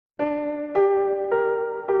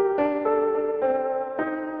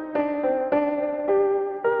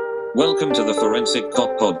Welcome to the Forensic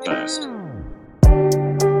Cop Podcast.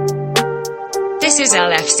 This is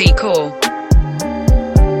LFC Core.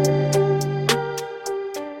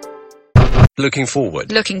 Looking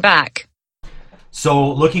forward. Looking back.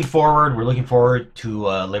 So looking forward, we're looking forward to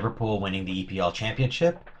Liverpool winning the EPL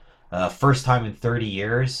Championship. First time in 30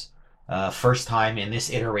 years. First time in this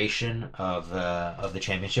iteration of the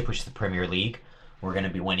championship, which is the Premier League. We're going to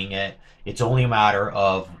be winning it. It's only a matter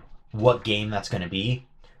of what game that's going to be.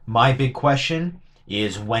 My big question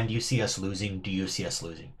is, when do you see us losing? Do you see us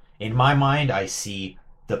losing? In my mind, I see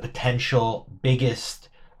the potential biggest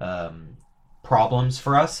problems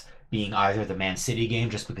for us being either the Man City game,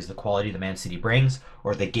 just because the quality the Man City brings,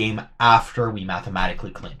 or the game after we mathematically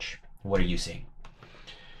clinch. What are you seeing?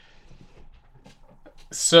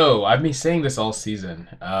 So, I've been saying this all season.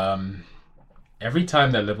 Every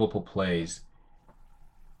time that Liverpool plays,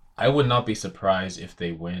 I would not be surprised if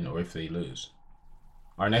they win or if they lose.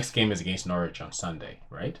 Our next game is against Norwich on Sunday,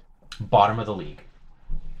 right? Bottom of the league.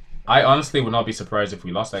 I honestly would not be surprised if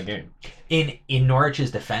we lost that game. In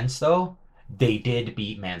Norwich's defense, though, they did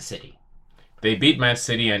beat Man City. They beat Man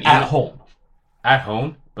City and at home. At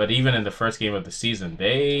home, but even in the first game of the season,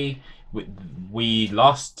 they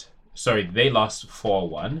lost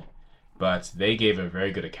 4-1, but they gave a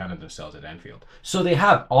very good account of themselves at Anfield. So they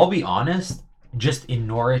have. I'll be honest, just in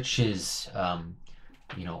Norwich's,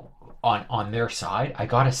 on their side, I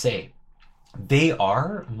gotta say, they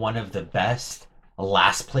are one of the best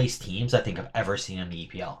last place teams I think I've ever seen in the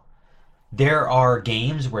EPL. There are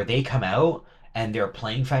games where they come out and they're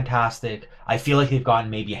playing fantastic. I feel like they've gotten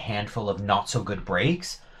maybe a handful of not so good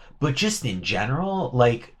breaks, but just in general,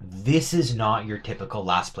 like, this is not your typical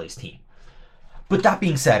last place team. But that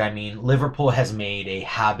being said, I mean, Liverpool has made a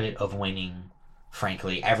habit of winning,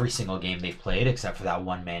 frankly, every single game they've played, except for that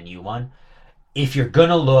one Man U one. If you're going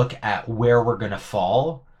to look at where we're going to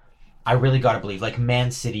fall, I really got to believe, like, Man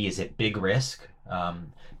City is at big risk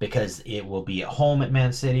because it will be at home at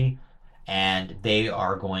Man City, and they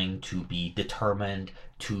are going to be determined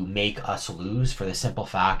to make us lose for the simple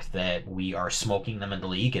fact that we are smoking them in the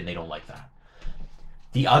league, and they don't like that.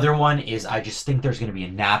 The other one is, I just think there's going to be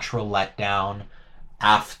a natural letdown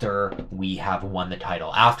after we have won the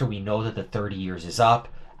title, after we know that the 30 years is up,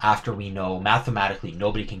 after we know mathematically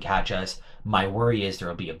nobody can catch us. My worry is there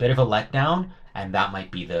will be a bit of a letdown, and that might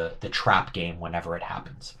be the trap game whenever it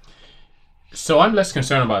happens. So I'm less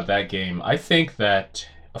concerned about that game. I think that,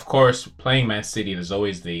 of course, playing Man City, there's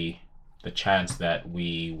always the chance that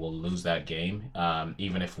we will lose that game.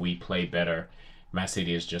 Even if we play better, Man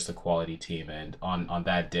City is just a quality team, and on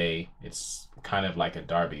that day, it's kind of like a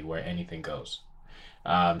derby where anything goes.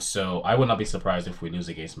 So I would not be surprised if we lose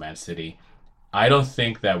against Man City. I don't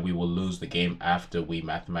think that we will lose the game after we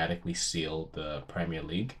mathematically seal the Premier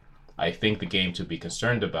League. I think the game to be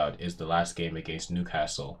concerned about is the last game against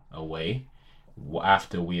Newcastle away,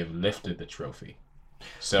 after we have lifted the trophy.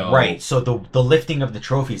 So right. So the lifting of the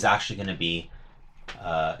trophy is actually going to be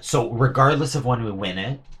so regardless of when we win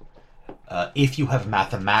it, if you have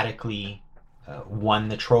mathematically won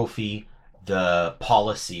the trophy, the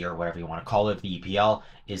policy, or whatever you want to call it, the EPL,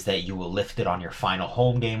 is that you will lift it on your final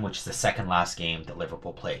home game, which is the second last game that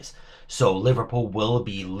Liverpool plays. So Liverpool will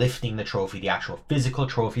be lifting the trophy, the actual physical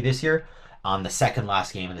trophy this year, on the second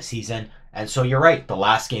last game of the season. And so you're right, the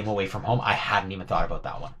last game away from home, I hadn't even thought about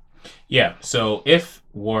that one. Yeah, so if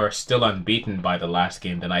we're still unbeaten by the last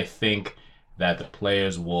game, then I think that the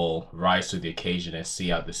players will rise to the occasion and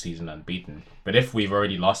see out the season unbeaten. But if we've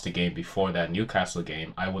already lost a game before that Newcastle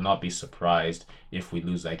game, I will not be surprised if we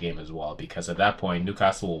lose that game as well, because at that point,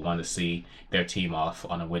 Newcastle will want to see their team off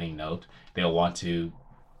on a winning note. They'll want to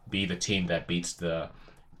be the team that beats the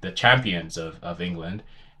champions of England,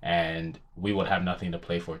 and we would have nothing to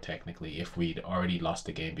play for technically if we'd already lost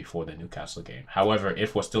the game before the Newcastle game. However,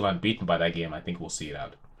 if we're still unbeaten by that game, I think we'll see it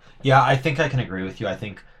out. Yeah, I think I can agree with you. I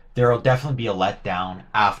think there will definitely be a letdown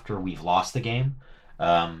after we've lost the game.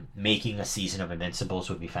 Making a season of Invincibles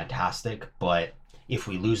would be fantastic, but if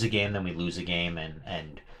we lose a game, then we lose a game,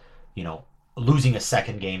 and losing a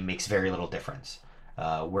second game makes very little difference.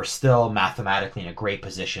 We're still mathematically in a great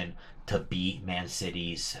position to beat Man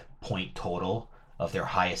City's point total of their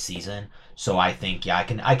highest season. So I think, I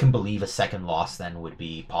can believe a second loss then would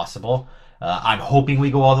be possible. I'm hoping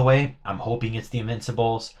we go all the way. I'm hoping it's the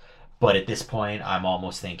Invincibles. But at this point, I'm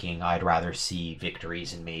almost thinking I'd rather see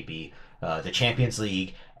victories in maybe the Champions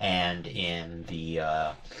League and in the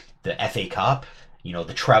FA Cup.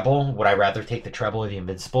 The treble. Would I rather take the treble or the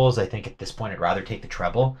Invincibles? I think at this point I'd rather take the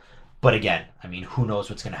treble. But again, I mean, who knows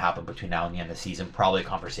what's going to happen between now and the end of the season. Probably a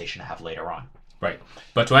conversation to have later on. Right.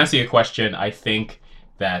 But to answer your question, I think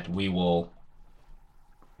that we will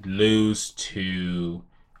lose to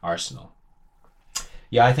Arsenal?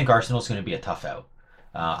 Yeah, I think Arsenal's going to be a tough out.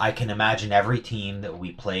 I can imagine every team that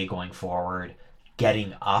we play going forward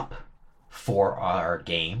getting up for our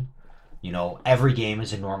game. You know, every game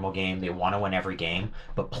is a normal game. They want to win every game,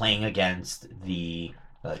 but playing against the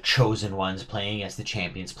chosen ones, playing against the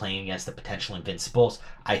champions, playing against the potential invincibles,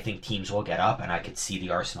 I think teams will get up, and I could see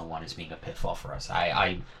the Arsenal one as being a pitfall for us.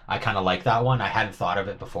 I kind of like that one. I hadn't thought of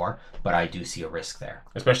it before, but I do see a risk there.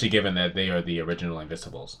 Especially given that they are the original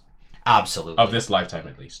Invincibles. Absolutely. Of this lifetime,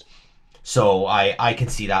 at least. So I can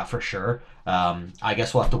see that for sure. I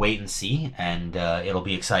guess we'll have to wait and see, and it'll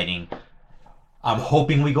be exciting. I'm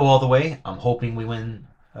hoping we go all the way. I'm hoping we win.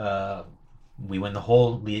 We win the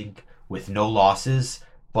whole league with no losses.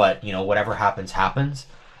 But you know, whatever happens, happens.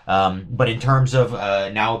 But in terms of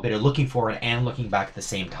now a bit of looking forward and looking back at the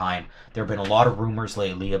same time, there have been a lot of rumors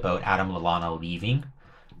lately about Adam Lallana leaving.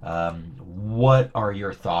 What are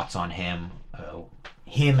your thoughts on him?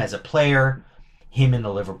 Him as a player, him in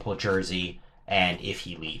the Liverpool jersey, and if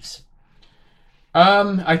he leaves?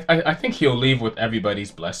 I think he'll leave with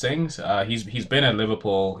everybody's blessings. He's been at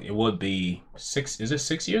Liverpool. It would be 6. Is it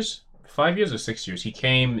 6 years? 5 years or 6 years? He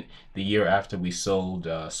came the year after we sold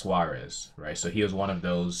Suarez, right? So he was one of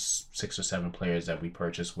those 6 or 7 players that we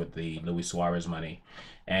purchased with the Luis Suarez money,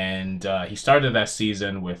 and he started that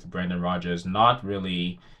season with Brendan Rodgers. Not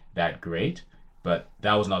really that great, but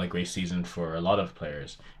that was not a great season for a lot of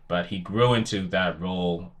players. But he grew into that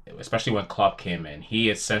role, especially when Klopp came in. He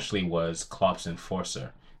essentially was Klopp's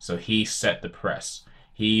enforcer. So he set the press.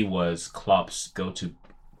 He was Klopp's go-to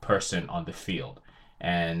person on the field.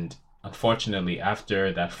 And unfortunately,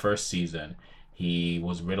 after that first season, he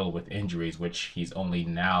was riddled with injuries, which he's only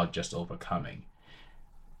now just overcoming.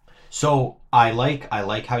 So I like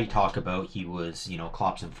how you talk about he was, you know,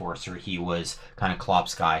 Klopp's enforcer. He was kind of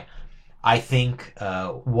Klopp's guy. I think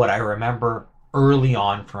what I remember early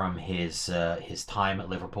on from his time at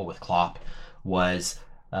Liverpool with Klopp was,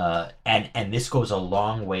 and this goes a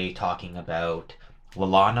long way talking about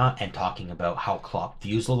Lallana and talking about how Klopp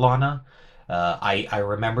views Lallana. I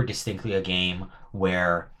remember distinctly a game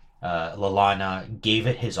where Lallana gave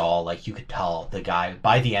it his all. Like, you could tell the guy,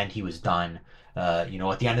 by the end, he was done. At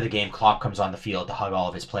the end of the game, Klopp comes on the field to hug all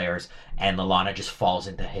of his players, and Lallana just falls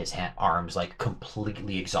into his arms, like,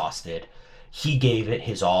 completely exhausted. He gave it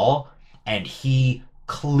his all, and he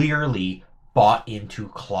clearly bought into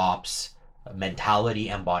Klopp's mentality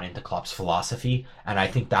and bought into Klopp's philosophy, and I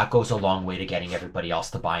think that goes a long way to getting everybody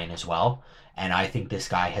else to buy in as well. And I think this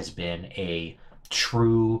guy has been a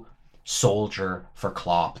true soldier for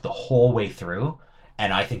Klopp the whole way through,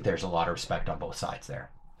 and I think there's a lot of respect on both sides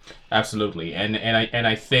there. Absolutely, and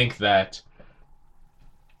I think that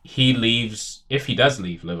he leaves, if he does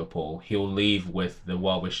leave Liverpool, he'll leave with the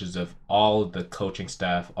well wishes of all the coaching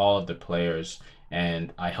staff, all of the players,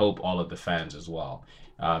 and I hope all of the fans as well.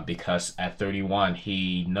 Because at 31,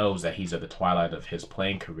 he knows that he's at the twilight of his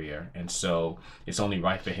playing career, and so it's only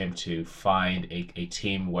right for him to find a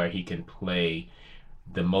team where he can play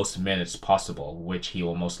the most minutes possible, which he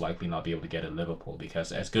will most likely not be able to get at Liverpool,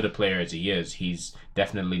 because as good a player as he is, he's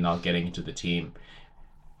definitely not getting into the team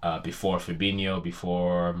before Fabinho,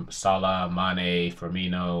 before Salah, Mane,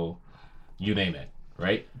 Firmino, you name it,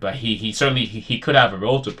 right? But he certainly he could have a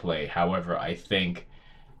role to play. However, I think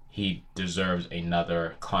he deserves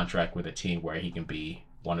another contract with a team where he can be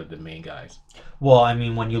one of the main guys. Well, I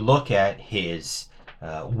mean, when you look at his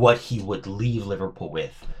what he would leave Liverpool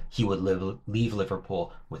with, he would leave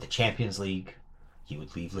Liverpool with a Champions League. He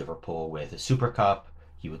would leave Liverpool with a Super Cup.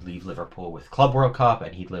 He would leave Liverpool with Club World Cup,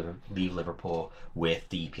 and he'd leave Liverpool with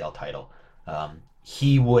the EPL title.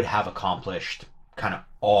 He would have accomplished kind of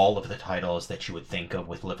all of the titles that you would think of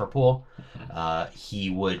with Liverpool. He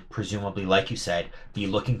would presumably, like you said, be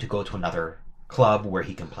looking to go to another club where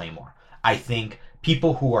he can play more. I think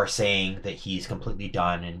people who are saying that he's completely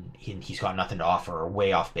done and he's got nothing to offer are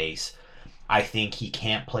way off base. I think he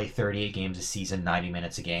can't play 38 games a season, 90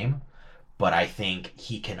 minutes a game, but I think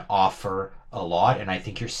he can offer a lot, and I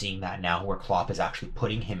think you're seeing that now where Klopp is actually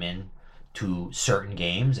putting him in to certain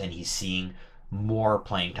games, and he's seeing more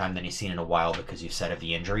playing time than he's seen in a while because you've said of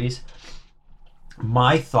the injuries.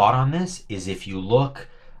 My thought on this is, if you look,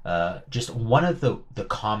 just one of the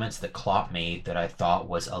comments that Klopp made that I thought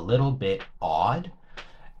was a little bit odd,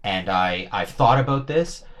 and I've thought about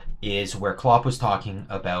this, is where Klopp was talking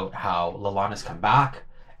about how Lallana's come back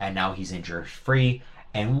and now he's injury free,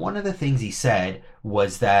 and one of the things he said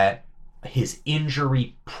was that his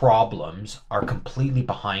injury problems are completely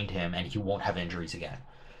behind him and he won't have injuries again.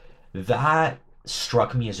 That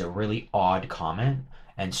struck me as a really odd comment,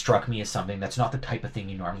 and struck me as something that's not the type of thing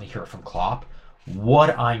you normally hear from Klopp.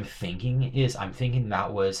 What I'm thinking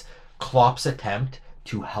that was Klopp's attempt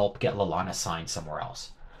to help get Lallana signed somewhere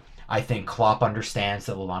else. I think Klopp understands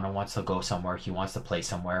that Lallana wants to go somewhere, he wants to play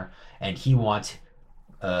somewhere, and he wants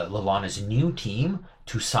Lallana's new team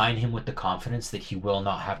to sign him with the confidence that he will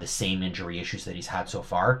not have the same injury issues that he's had so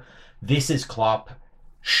far. This is Klopp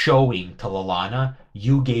showing to Lallana,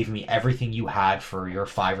 you gave me everything you had for your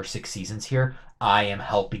 5 or 6 seasons here. I am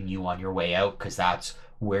helping you on your way out because that's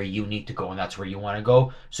where you need to go and that's where you want to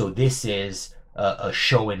go. So this is a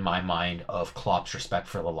show in my mind of Klopp's respect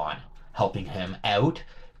for Lallana, helping him out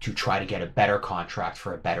to try to get a better contract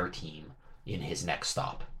for a better team in his next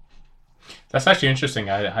stop. That's actually interesting.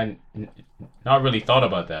 I not really thought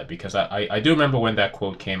about that because I do remember when that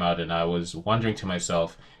quote came out and I was wondering to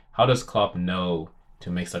myself, how does Klopp know to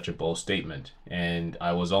make such a bold statement? And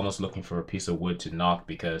I was almost looking for a piece of wood to knock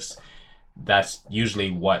because that's usually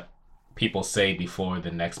what people say before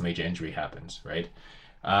the next major injury happens, right?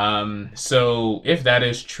 So if that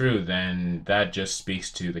is true, then that just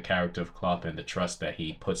speaks to the character of Klopp and the trust that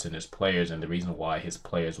he puts in his players and the reason why his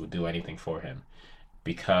players would do anything for him.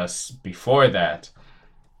 Because before that,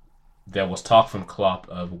 there was talk from Klopp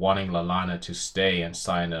of wanting Lallana to stay and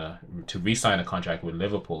re-sign a contract with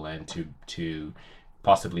Liverpool and to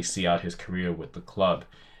possibly see out his career with the club.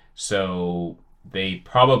 So they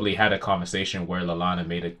probably had a conversation where Lallana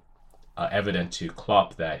made it evident to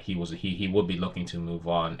Klopp that he would be looking to move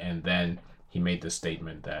on, and then he made the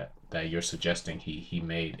statement that you're suggesting he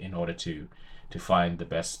made in order to find the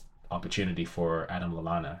best opportunity for Adam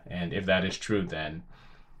Lallana. And if that is true, then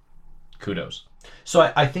kudos.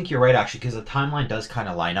 So I think you're right, actually, because the timeline does kind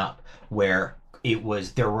of line up where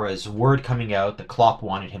there was word coming out that Klopp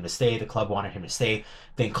wanted him to stay, the club wanted him to stay.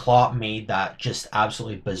 Then Klopp made that just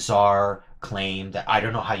absolutely bizarre claim that I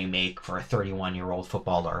don't know how you make for a 31-year-old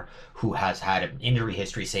footballer who has had an injury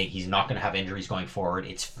history, saying he's not going to have injuries going forward.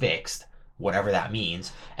 It's fixed, whatever that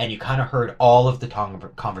means. And you kind of heard all of the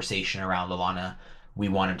conversation around Lallana, we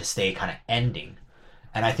want him to stay, kind of ending.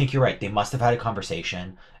 And I think you're right. They must have had a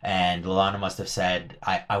conversation, and Lallana must have said,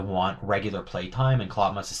 I want regular play time, and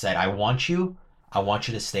Klopp must have said, I want you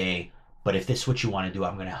to stay, but if this is what you want to do,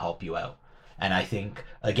 I'm going to help you out. And I think,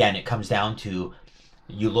 again, it comes down to,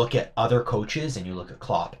 you look at other coaches and you look at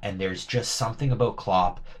Klopp, and there's just something about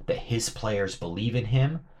Klopp that his players believe in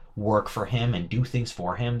him, work for him, and do things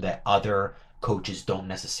for him that other coaches don't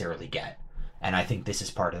necessarily get. And I think this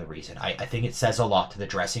is part of the reason. I think it says a lot to the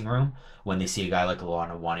dressing room when they see a guy like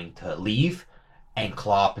Lallana wanting to leave, and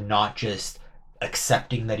Klopp not just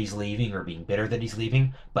accepting that he's leaving or being bitter that he's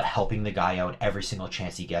leaving, but helping the guy out every single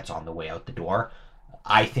chance he gets on the way out the door.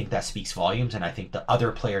 I think that speaks volumes, and I think the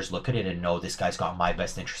other players look at it and know this guy's got my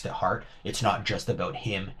best interest at heart. It's not just about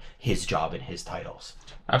him, his job, and his titles.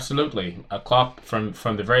 Absolutely. Klopp, from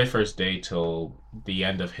the very first day till the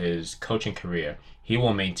end of his coaching career, he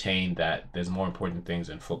will maintain that there's more important things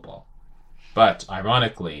in football. But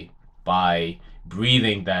ironically, by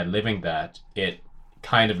breathing that, living that, it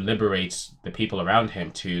kind of liberates the people around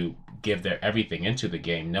him to give their everything into the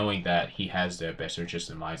game, knowing that he has their best interests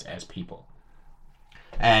in mind as people.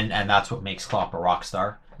 And that's what makes Klopp a rock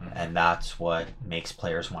star, and that's what makes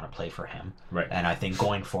players want to play for him. Right. And I think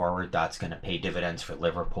going forward, that's going to pay dividends for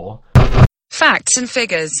Liverpool. Facts and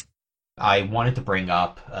figures. I wanted to bring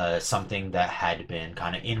up something that had been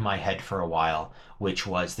kind of in my head for a while, which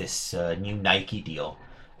was this new Nike deal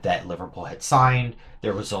that Liverpool had signed.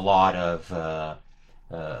 There was a lot of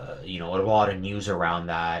news around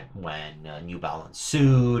that when New Balance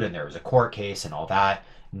sued, and there was a court case and all that.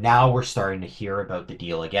 Now we're starting to hear about the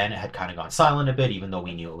deal again. It had kind of gone silent a bit, even though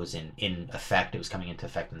we knew it was in effect. It was coming into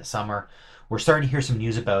effect in the summer. We're starting to hear some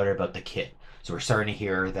news about it, about the kit. So we're starting to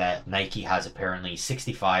hear that Nike has apparently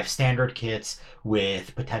 65 standard kits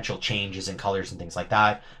with potential changes in colors and things like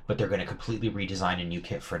that, but they're going to completely redesign a new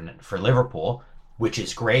kit for Liverpool, which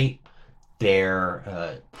is great.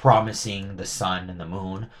 They're promising the sun and the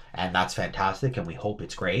moon, and that's fantastic, and we hope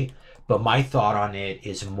it's great. But my thought on it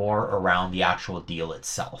is more around the actual deal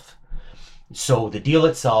itself. So the deal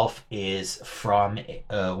itself is, from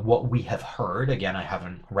what we have heard, again, I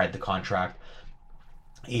haven't read the contract,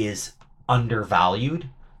 is undervalued,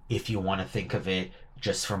 if you want to think of it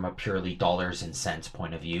just from a purely dollars and cents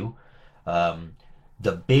point of view.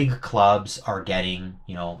 The big clubs are getting,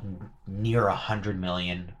 near $100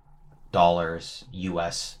 million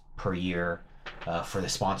US per year for the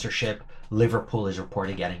sponsorship. Liverpool is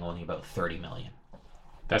reported getting only about 30 million.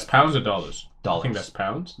 That's pounds or dollars? Dollars. I think that's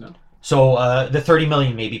pounds, no? So the 30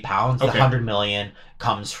 million may be pounds. Okay. The 100 million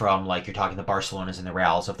comes from, you're talking the Barcelonas and the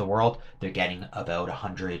Reals of the world. They're getting about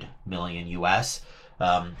 100 million US.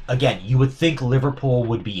 Again, you would think Liverpool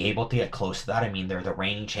would be able to get close to that. I mean, they're the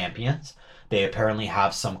reigning champions. They apparently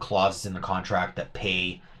have some clauses in the contract that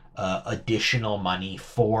pay additional money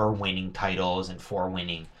for winning titles and for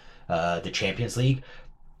winning the Champions League.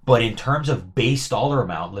 But in terms of base dollar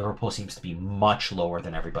amount, Liverpool seems to be much lower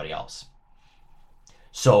than everybody else.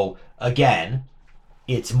 So again,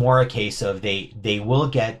 it's more a case of they will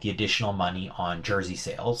get the additional money on jersey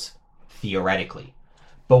sales, theoretically.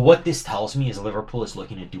 But what this tells me is Liverpool is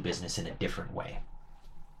looking to do business in a different way.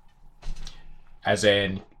 As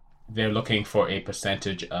in, they're looking for a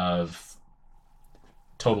percentage of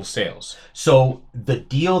total sales. So the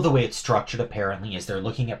deal, the way it's structured apparently, is they're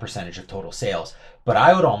looking at percentage of total sales. But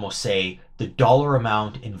I would almost say the dollar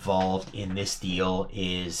amount involved in this deal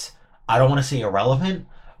is, I don't want to say irrelevant,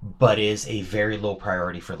 but is a very low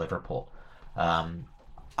priority for Liverpool.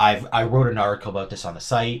 I wrote an article about this on the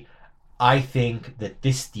site. I think that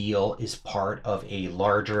this deal is part of a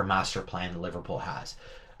larger master plan that Liverpool has.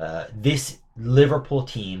 This Liverpool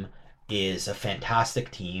team is a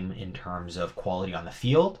fantastic team in terms of quality on the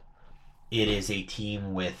field. It is a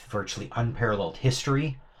team with virtually unparalleled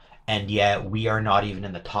history, and yet we are not even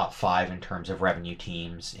in the top 5 in terms of revenue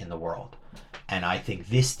teams in the world. And I think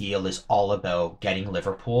this deal is all about getting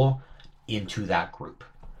Liverpool into that group.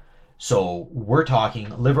 So we're talking,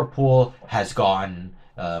 Liverpool has gone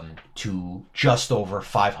to just over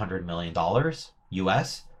 $500 million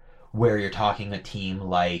US, where you're talking a team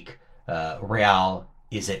like Real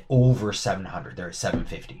is at over 700. They're at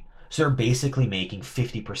 750. So they're basically making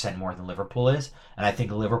 50% more than Liverpool is. And I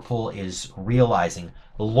think Liverpool is realizing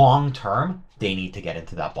long term they need to get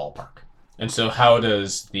into that ballpark. And so how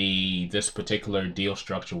does this particular deal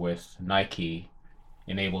structure with Nike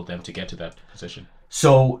enable them to get to that position?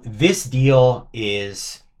 So this deal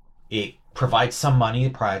it provides some money.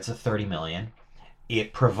 It provides a $30 million.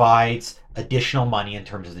 It provides additional money in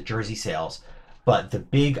terms of the jersey sales. But the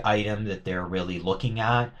big item that they're really looking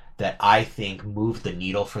at that I think moved the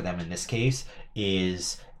needle for them in this case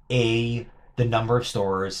is the number of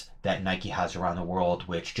stores that Nike has around the world,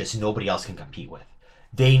 which just nobody else can compete with.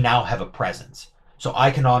 They now have a presence. So I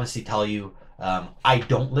can honestly tell you, I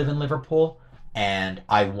don't live in Liverpool, and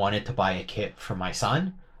I wanted to buy a kit for my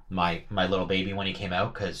son, my little baby, when he came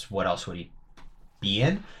out, because what else would he be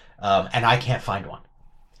in? And I can't find one.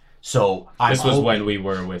 So this was when we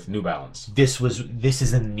were with New Balance. This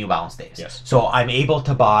is in the New Balance days. Yes. So I'm able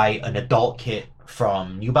to buy an adult kit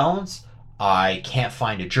from New Balance. I can't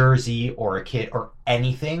find a jersey or a kit or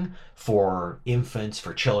anything for infants,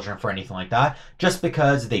 for children, for anything like that, just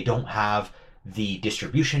because they don't have the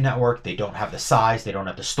distribution network, they don't have the size, they don't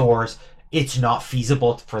have the stores. It's not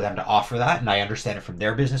feasible for them to offer that, and I understand it from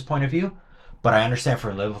their business point of view, but I understand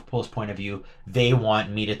from Liverpool's point of view, they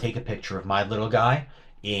want me to take a picture of my little guy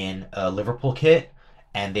in a Liverpool kit,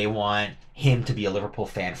 and they want him to be a Liverpool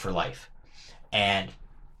fan for life. And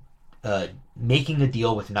making a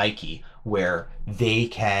deal with Nike where they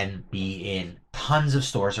can be in tons of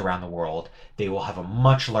stores around the world, they will have a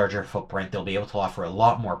much larger footprint, they'll be able to offer a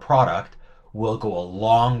lot more product, will go a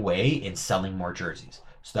long way in selling more jerseys.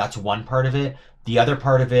 So that's one part of it. The other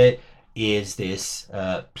part of it is this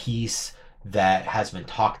piece that has been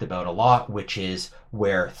talked about a lot, which is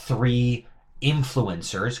where 3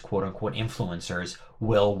 influencers, quote unquote influencers,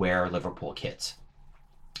 will wear Liverpool kits.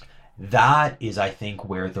 That is, I think,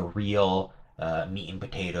 where the real meat and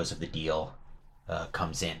potatoes of the deal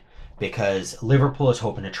comes in, because Liverpool is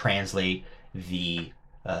hoping to translate the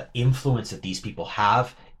influence that these people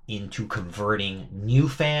have into converting new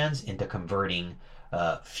fans, into converting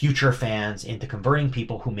future fans, into converting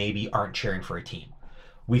people who maybe aren't cheering for a team.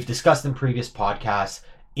 We've discussed in previous podcasts,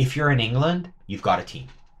 if you're in England, you've got a team.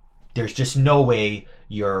 There's just no way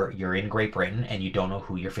you're in Great Britain and you don't know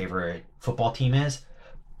who your favorite football team is.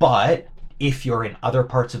 But if you're in other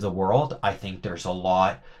parts of the world, I think there's a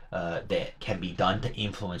lot that can be done to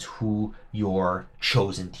influence who your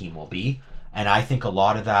chosen team will be. And I think a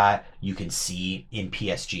lot of that you can see in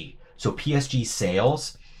PSG. So PSG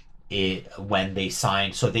sales, when they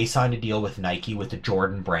signed a deal with Nike with the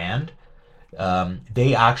Jordan brand.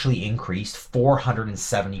 They actually increased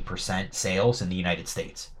 470% sales in the United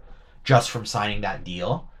States just from signing that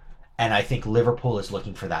deal. And I think Liverpool is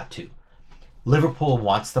looking for that too. Liverpool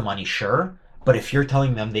wants the money, sure, but if you're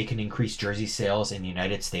telling them they can increase jersey sales in the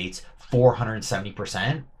United States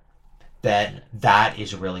 470%, then that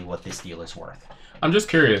is really what this deal is worth. I'm just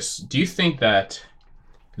curious, do you think that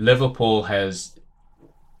Liverpool has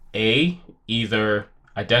either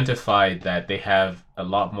identified that they have a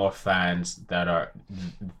lot more fans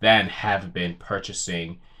than have been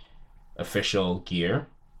purchasing official gear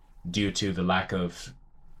due to the lack of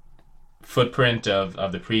footprint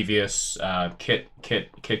of the previous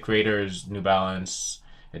kit creators, New Balance,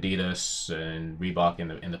 Adidas, and Reebok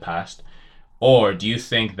in the past, or do you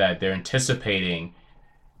think that they're anticipating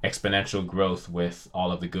exponential growth with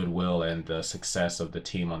all of the goodwill and the success of the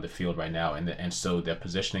team on the field right now, and so they're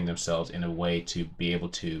positioning themselves in a way to be able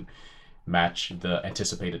to match the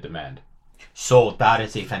anticipated demand? So that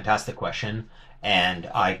is a fantastic question, and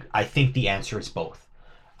I think the answer is both.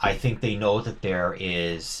 I think they know that there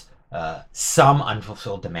is some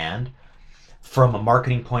unfulfilled demand. From a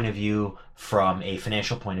marketing point of view, from a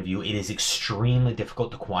financial point of view, it is extremely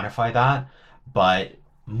difficult to quantify that, but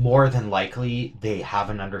more than likely they have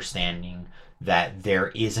an understanding that there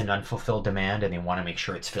is an unfulfilled demand and they want to make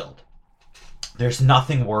sure it's filled. There's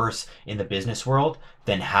nothing worse in the business world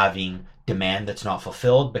than having demand that's not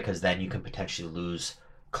fulfilled, because then you can potentially lose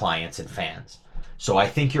clients and fans. So I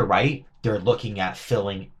think you're right. They're looking at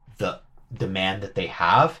filling the demand that they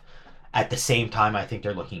have. At the same time, I think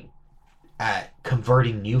they're looking at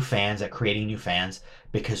converting new fans, at creating new fans,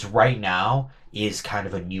 because right now is kind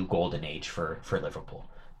of a new golden age for Liverpool.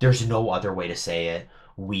 There's no other way to say it.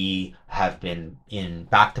 We have been in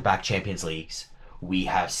back-to-back Champions Leagues. We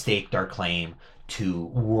have staked our claim to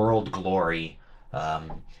world glory.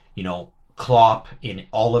 Klopp, in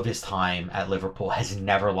all of his time at Liverpool, has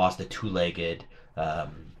never lost a two-legged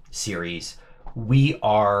series. We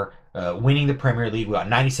are winning the Premier League. We got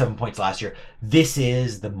 97 points last year. This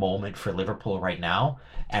is the moment for Liverpool right now.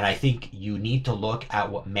 And I think you need to look at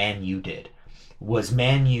what Man U did. Was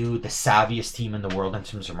Man U the savviest team in the world in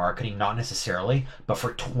terms of marketing? Not necessarily. But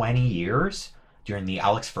for 20 years, during the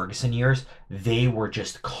Alex Ferguson years, they were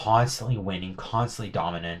just constantly winning, constantly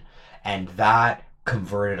dominant. And that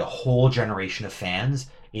converted a whole generation of fans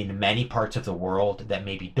in many parts of the world that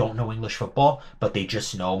maybe don't know English football, but they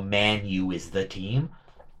just know Man U is the team.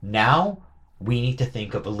 Now, we need to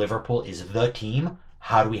think of Liverpool is the team.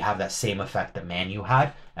 How do we have that same effect that Man U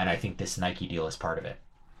had? And I think this Nike deal is part of it.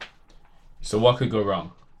 So what could go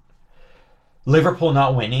wrong? Liverpool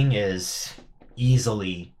not winning is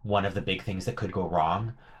easily one of the big things that could go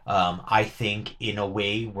wrong. I think in a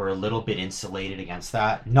way we're a little bit insulated against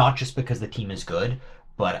that, not just because the team is good,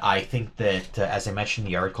 but I think that, as I mentioned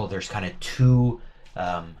in the article, there's kind of two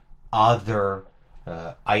other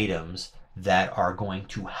items that are going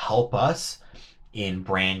to help us in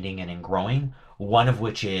branding and in growing. One of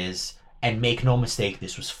which is, and make no mistake,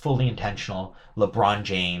 this was fully intentional, LeBron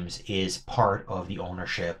James is part of the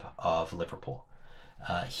ownership of Liverpool.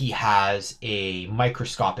 He has a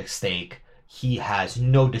microscopic stake. He has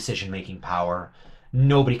no decision-making power.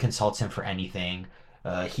 Nobody consults him for anything.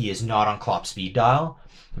 He is not on Klopp's speed dial.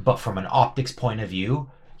 But from an optics point of view,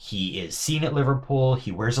 he is seen at Liverpool.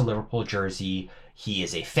 He wears a Liverpool jersey. He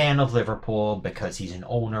is a fan of Liverpool because he's an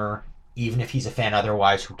owner. Even if he's a fan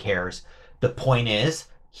otherwise, who cares? The point is,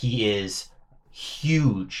 he is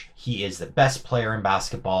huge. He is the best player in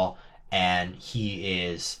basketball, and he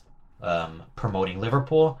is promoting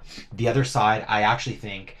Liverpool. The other side, I actually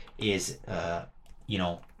think, is a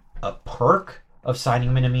perk of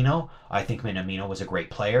signing Minamino. I think Minamino was a great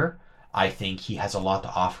player. I think he has a lot to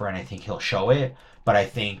offer, and I think he'll show it. But I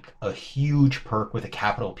think a huge perk with a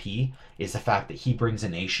capital P is the fact that he brings a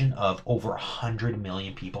nation of over 100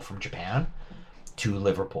 million people from Japan to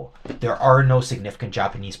Liverpool. There are no significant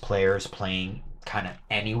Japanese players playing kind of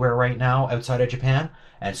anywhere right now outside of Japan.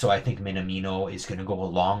 And so I think Minamino is going to go a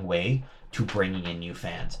long way to bringing in new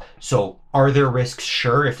fans. So are there risks?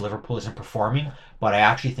 Sure, if Liverpool isn't performing. But I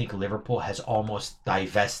actually think Liverpool has almost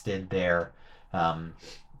divested their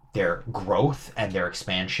growth and their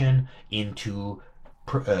expansion into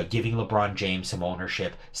giving LeBron James some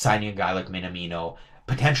ownership, signing a guy like Minamino,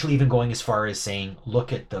 potentially even going as far as saying,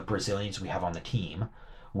 look at the Brazilians we have on the team,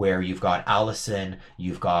 where you've got Alisson,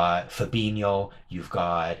 you've got Fabinho, you've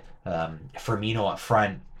got Firmino up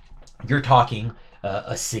front. You're talking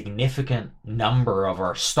a significant number of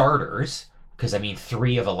our starters, because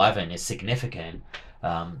 3 of 11 is significant.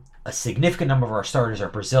 A significant number of our starters are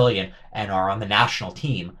Brazilian and are on the national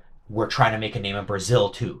team. We're trying to make a name in Brazil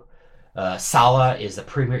too. Salah is the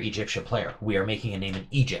premier Egyptian player. We are making a name in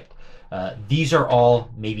Egypt. These are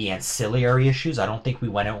all maybe ancillary issues. I don't think we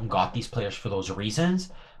went out and got these players for those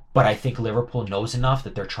reasons, but I think Liverpool knows enough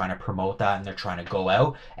that they're trying to promote that and they're trying to go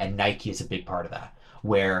out, and Nike is a big part of that.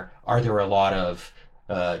 Where are there a lot of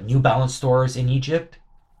New Balance stores in Egypt?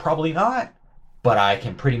 Probably not, but I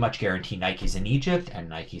can pretty much guarantee Nike's in Egypt and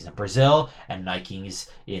Nike's in Brazil and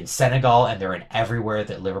Nike's in Senegal, and they're in everywhere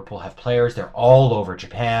that Liverpool have players. They're all over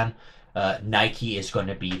Japan. Nike is going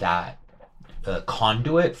to be that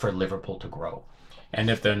conduit for Liverpool to grow. And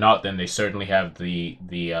if they're not, then they certainly have the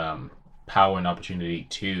power and opportunity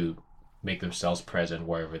to make themselves present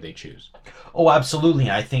wherever they choose. Oh, absolutely.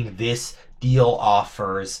 And I think this deal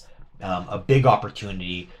offers a big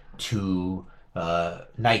opportunity to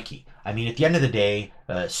Nike. I mean, at the end of the day,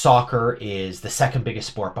 soccer is the second biggest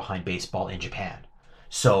sport behind baseball in Japan.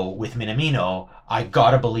 So with Minamino, I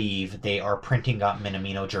gotta believe they are printing up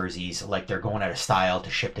Minamino jerseys like they're going out of style to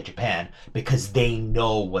ship to Japan because they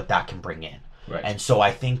know what that can bring in. Right. And so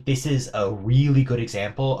I think this is a really good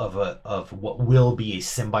example of what will be a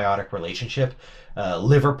symbiotic relationship.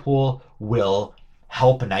 Liverpool will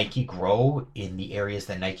help Nike grow in the areas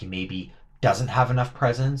that Nike maybe doesn't have enough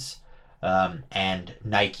presence. And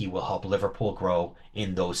Nike will help Liverpool grow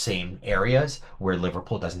in those same areas where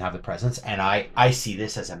Liverpool doesn't have the presence. And I see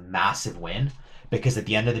this as a massive win because at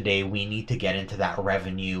the end of the day, we need to get into that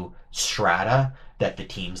revenue strata that the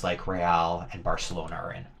teams like Real and Barcelona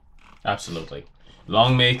are in. Absolutely.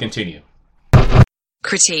 Long may it continue.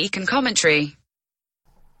 Critique and commentary.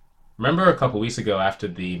 Remember a couple weeks ago after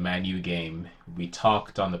the Man U game, we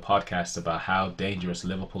talked on the podcast about how dangerous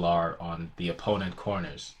Liverpool are on the opponent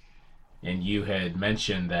corners. And you had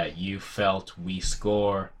mentioned that you felt we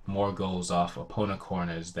score more goals off opponent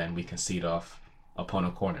corners than we concede off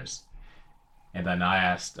opponent corners. And then I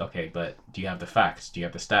asked, okay, but do you have the facts? Do you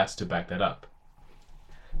have the stats to back that up?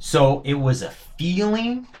 So it was a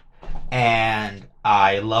feeling, and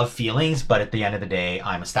I love feelings, but at the end of the day,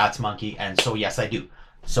 I'm a stats monkey, and so yes, I do.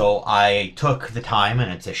 So I took the time, and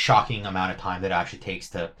it's a shocking amount of time that it actually takes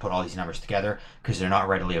to put all these numbers together because they're not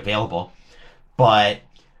readily available. But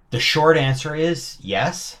the short answer is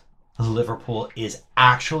yes, Liverpool is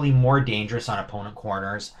actually more dangerous on opponent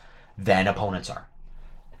corners than opponents are.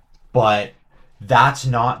 But that's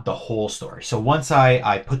not the whole story. So once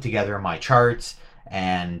I put together my charts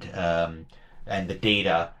and the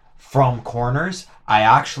data from corners, I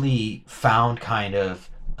actually found kind of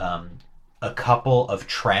a couple of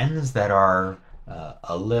trends that are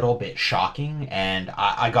a little bit shocking, and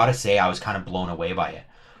I gotta say I was kind of blown away by it.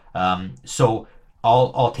 So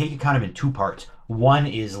I'll take it kind of in two parts. One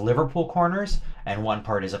is Liverpool corners, and one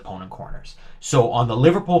part is opponent corners. So on the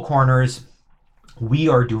Liverpool corners, we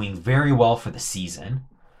are doing very well for the season,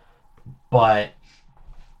 but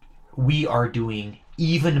we are doing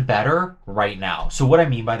even better right now. So what I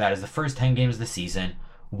mean by that is the first 10 games of the season,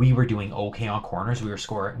 we were doing okay on corners. We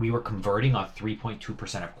were converting on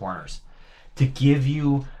 3.2% of corners. To give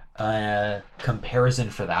you a comparison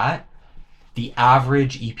for that, the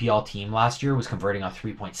average EPL team last year was converting on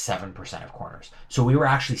 3.7% of corners. So we were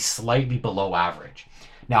actually slightly below average.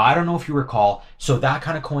 Now, I don't know if you recall, so that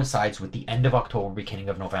kind of coincides with the end of October, beginning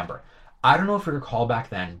of November. I don't know if you recall back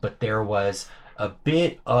then, but there was a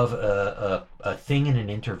bit of a thing in an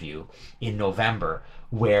interview in November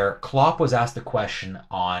where Klopp was asked a question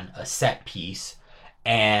on a set piece,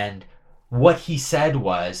 and what he said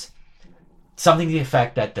was something to the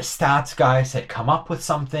effect that the stats guys had come up with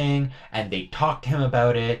something and they talked to him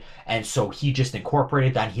about it, and so he just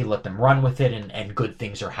incorporated that and he let them run with it, and good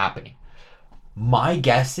things are happening. My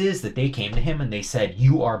guess is that they came to him and they said,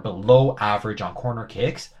 you are below average on corner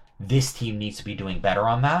kicks. This team needs to be doing better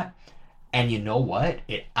on that. And you know what?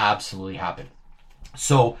 It absolutely happened.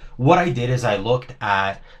 So what I did is I looked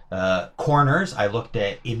at corners. I looked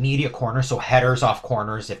at immediate corners, so headers off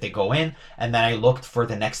corners if they go in. And then I looked for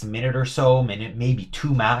the next minute or so, minute, maybe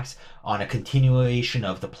two max, on a continuation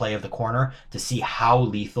of the play of the corner to see how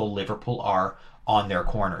lethal Liverpool are on their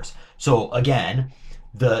corners. So again,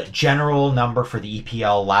 the general number for the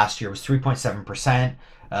EPL last year was 3.7%.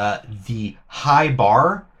 The high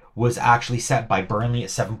bar was actually set by Burnley at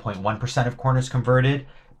 7.1% of corners converted.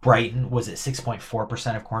 Brighton was at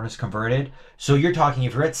 6.4% of corners converted. So you're talking,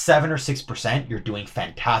 if you're at 7 or 6%, you're doing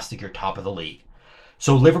fantastic. You're top of the league.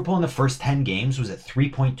 So Liverpool in the first 10 games was at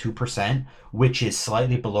 3.2%, which is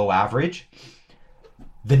slightly below average.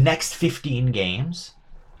 The next 15 games,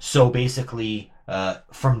 so basically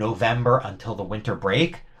from November until the winter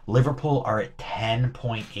break, Liverpool are at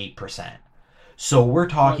 10.8%. So we're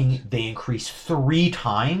talking they increased 3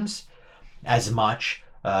 times as much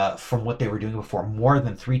from what they were doing before, more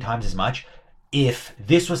than 3 times as much. If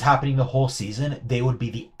this was happening the whole season, they would be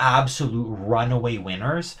the absolute runaway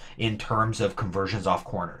winners in terms of conversions off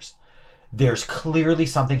corners. There's clearly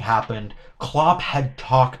something happened. Klopp had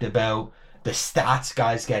talked about the stats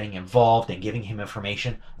guys getting involved and giving him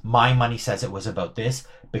information. My money says it was about this,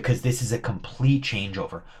 because this is a complete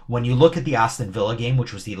changeover. When you look at the Aston Villa game,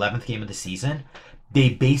 which was the 11th game of the season, they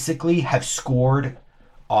basically have scored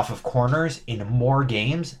off of corners in more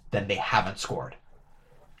games than they haven't scored.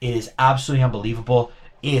 It is absolutely unbelievable.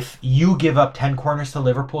 If you give up 10 corners to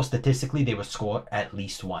Liverpool, statistically, they would score at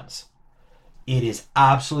least once. It is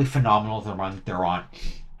absolutely phenomenal the run they're on.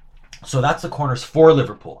 So that's the corners for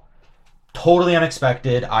Liverpool. Totally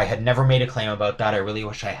unexpected. I had never made a claim about that. I really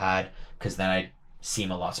wish I had, because then I'd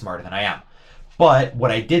seem a lot smarter than I am. But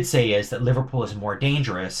what I did say is that Liverpool is more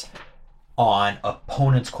dangerous on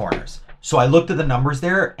opponents' corners. So I looked at the numbers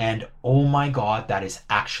there, and oh my God, that is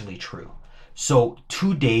actually true. So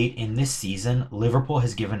to date in this season, Liverpool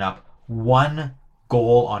has given up 1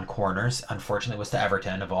 goal on corners. Unfortunately, it was to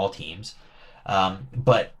Everton of all teams.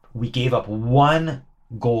 But we gave up 1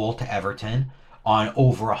 goal to Everton on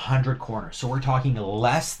over 100 corners. So we're talking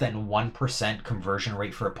less than 1% conversion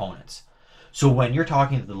rate for opponents. So when you're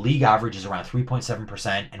talking the league average is around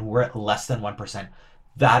 3.7% and we're at less than 1%,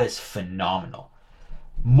 that is phenomenal.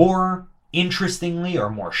 More interestingly, or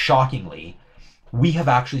more shockingly, we have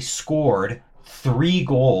actually scored 3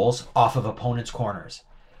 goals off of opponents' corners.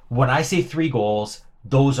 When I say 3 goals,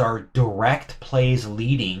 those are direct plays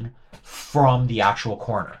leading from the actual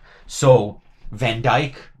corner. So Van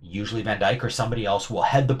Dijk, usually Van Dijk or somebody else, will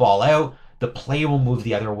head the ball out. The play will move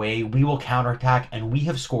the other way. We will counterattack, and we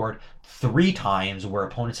have scored 3 times where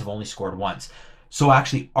opponents have only scored once. So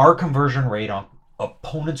actually, our conversion rate on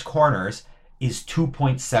opponents' corners is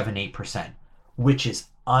 2.78%, which is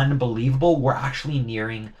unbelievable. We're actually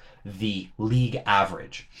nearing the league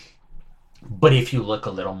average. But if you look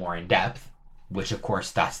a little more in depth, which of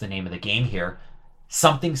course that's the name of the game here,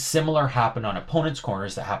 something similar happened on opponents'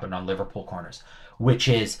 corners that happened on Liverpool corners, which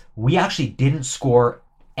is we actually didn't score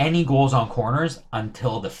any goals on corners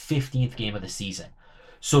until the 15th game of the season.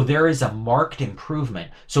 So there is a marked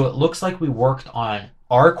improvement. So it looks like we worked on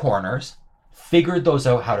our corners, figured those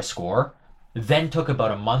out how to score, then took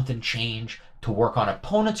about a month and change to work on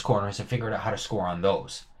opponents' corners and figured out how to score on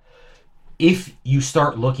those. If you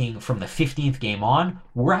start looking from the 15th game on,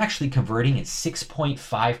 we're actually converting at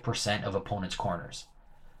 6.5% of opponents' corners.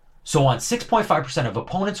 So on 6.5% of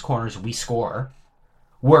opponents' corners, we score,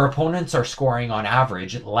 where opponents are scoring on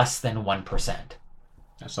average at less than 1%.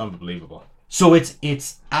 That's unbelievable. So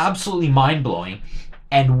it's absolutely mind-blowing.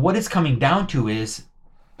 And what it's coming down to is,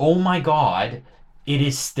 oh my God, it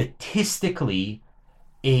is statistically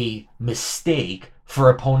a mistake for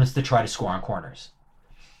opponents to try to score on corners.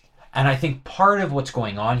 And I think part of what's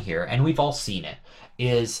going on here, and we've all seen it,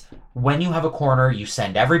 is when you have a corner, you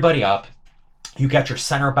send everybody up, you get your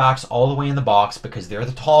center backs all the way in the box because they're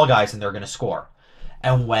the tall guys and they're going to score.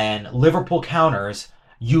 And when Liverpool counters,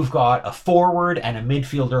 you've got a forward and a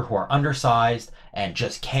midfielder who are undersized and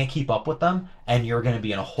just can't keep up with them, and you're going to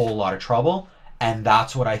be in a whole lot of trouble. And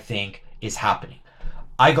that's what I think is happening.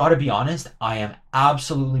 I got to be honest, I am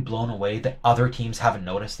absolutely blown away that other teams haven't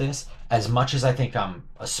noticed this. As much as I think I'm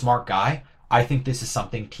a smart guy, I think this is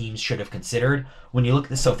something teams should have considered. When you look at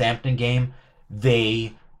the Southampton game,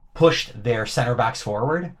 they pushed their center backs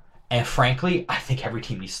forward. And frankly, I think every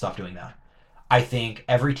team needs to stop doing that. I think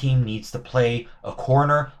every team needs to play a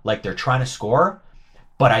corner like they're trying to score.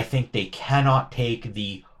 But I think they cannot take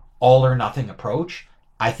the all or nothing approach.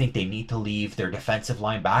 I think they need to leave their defensive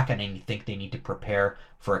line back, and I think they need to prepare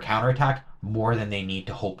for a counterattack more than they need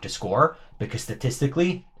to hope to score, because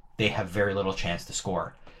statistically, they have very little chance to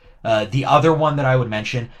score. The other one that I would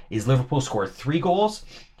mention is Liverpool scored 3 goals,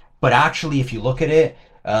 but actually, if you look at it,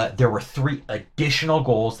 there were 3 additional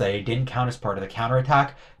goals that I didn't count as part of the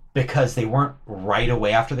counterattack because they weren't right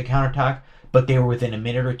away after the counterattack, but they were within a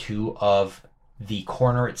minute or 2 of the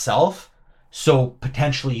corner itself. So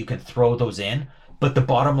potentially you can throw those in. But the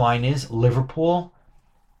bottom line is Liverpool,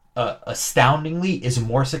 astoundingly, is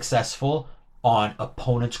more successful on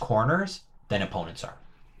opponents' corners than opponents are.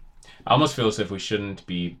 I almost feel as if we shouldn't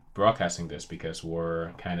be broadcasting this because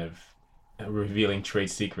we're kind of revealing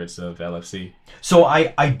trade secrets of LFC. So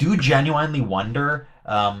I do genuinely wonder,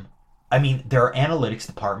 I mean, there are analytics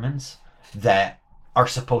departments that are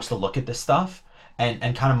supposed to look at this stuff.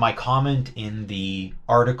 And kind of my comment in the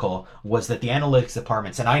article was that the analytics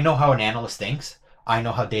departments, and I know how an analyst thinks, I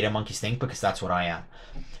know how data monkeys think because that's what I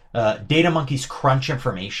am. Data monkeys crunch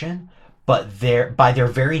information, but by their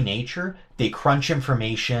very nature, they crunch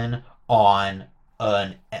information on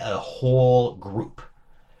a whole group.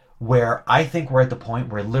 Where I think we're at the point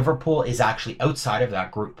where Liverpool is actually outside of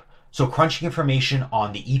that group. So crunching information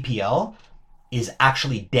on the EPL is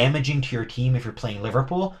actually damaging to your team if you're playing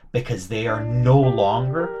Liverpool because they are no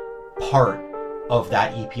longer part of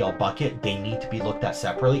that EPL bucket. They need to be looked at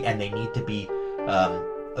separately, and they need to be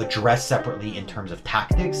addressed separately in terms of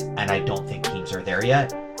tactics, and I don't think teams are there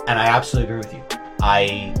yet. And I absolutely agree with you.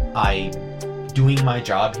 I doing my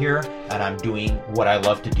job here, and I'm doing what I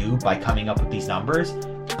love to do by coming up with these numbers,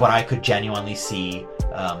 but I could genuinely see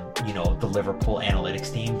the Liverpool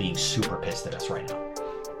analytics team being super pissed at us right now.